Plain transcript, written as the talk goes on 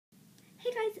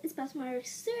guys, it's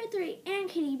BethMarks03 and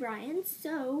Katie Bryan.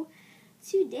 So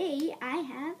today I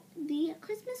have the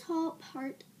Christmas haul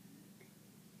part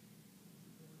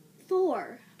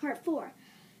 4.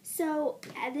 So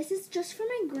this is just for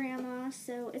my grandma,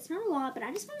 so it's not a lot, but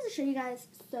I just wanted to show you guys.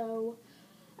 So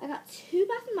I got 2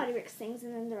 Bath & Body Works things,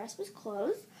 and then the rest was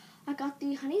clothes. I got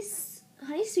the Honey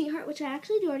Sweetheart, which I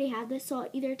actually do already have this, so I'll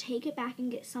either take it back and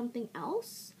get something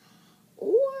else,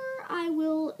 or I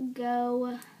will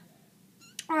go,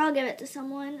 or I'll give it to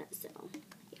someone. So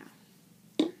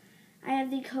yeah, I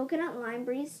have the Coconut Lime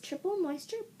Breeze Triple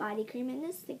Moisture Body Cream in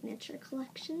the Signature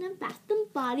Collection of Bath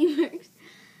 & Body Works.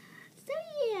 So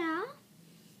yeah,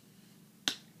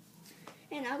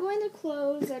 and I'll go into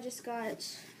clothes. I just got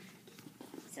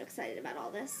so excited about all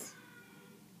this.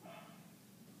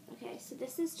 Okay, so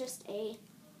this is just a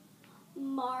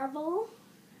Marvel.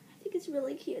 I think it's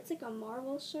really cute. It's like a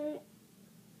Marvel shirt.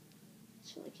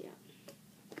 It's really cute.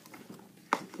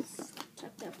 It's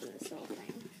tucked up in this little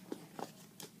thing.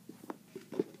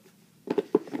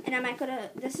 And I might go to,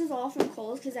 this is all from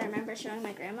Kohl's because I remember showing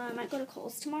my grandma. I might go to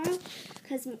Kohl's tomorrow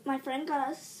because my friend got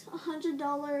us a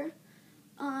 $100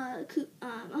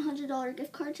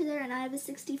 gift card to there, and I have a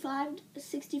 $65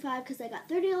 because I got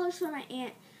 $30 for my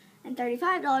aunt and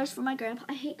 $35 for my grandpa.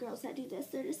 I hate girls that do this.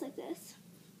 They're just like this.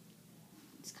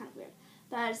 It's kind of weird,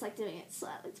 but I just like doing it, so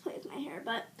I like to play with my hair.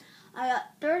 But I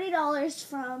got $30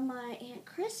 from my Aunt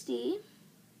Christy,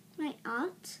 my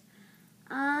aunt,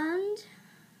 and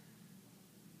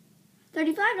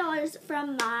 $35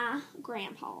 from my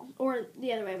grandpa, or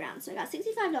the other way around. So I got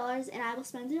 $65, and I will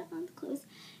spend it on the clothes.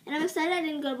 And I'm excited I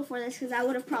didn't go before this because I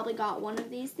would have probably got one of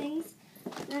these things.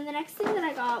 And then the next thing that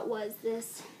I got was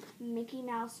this Mickey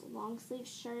Mouse long sleeve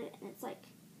shirt, and it's like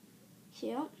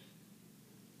cute.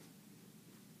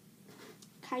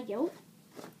 Coyote.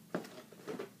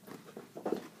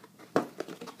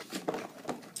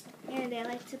 And I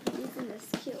like to put these in this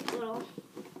cute little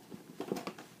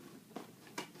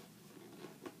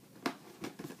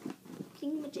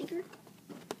thingamajigger.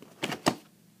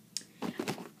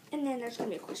 And then there's going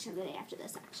to be a question of the day after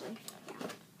this, actually. Yeah.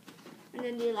 And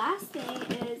then the last thing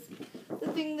is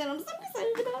the thing that I'm so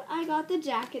excited about. I got the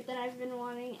jacket that I've been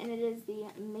wanting, and it is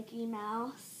the Mickey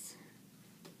Mouse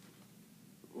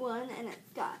one, and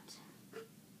it's got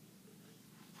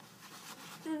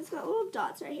little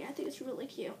dots right here. I think it's really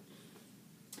cute.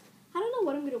 I don't know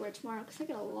what I'm going to wear tomorrow because I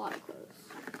got a lot of clothes.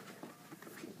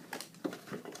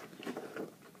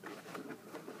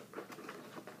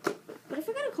 But if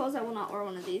I go to Kohl's, I will not wear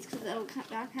one of these because that'll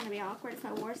kind of be awkward if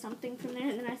I wore something from there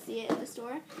and then I see it in the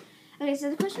store. Okay, so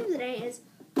the question of the day is,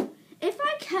 if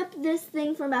I kept this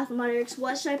thing from Bath & Body Works,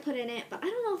 what should I put in it? But I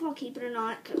don't know if I'll keep it or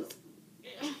not because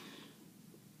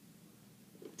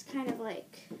it's kind of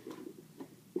like,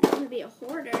 I want to be a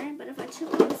hoarder, but if I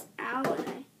took this out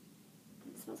and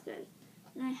it smells good,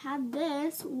 and I had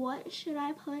this, what should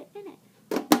I put in it?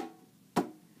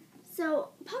 So,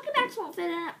 PocketBacs won't fit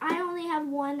in it. I only have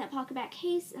one PocketBac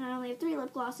case, and I only have 3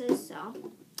 lip glosses, so I'll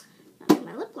put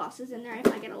my lip glosses in there if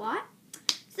I get a lot.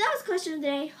 So that was the question of the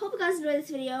day. Hope you guys enjoyed this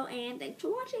video, and thanks for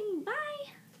watching.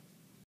 Bye!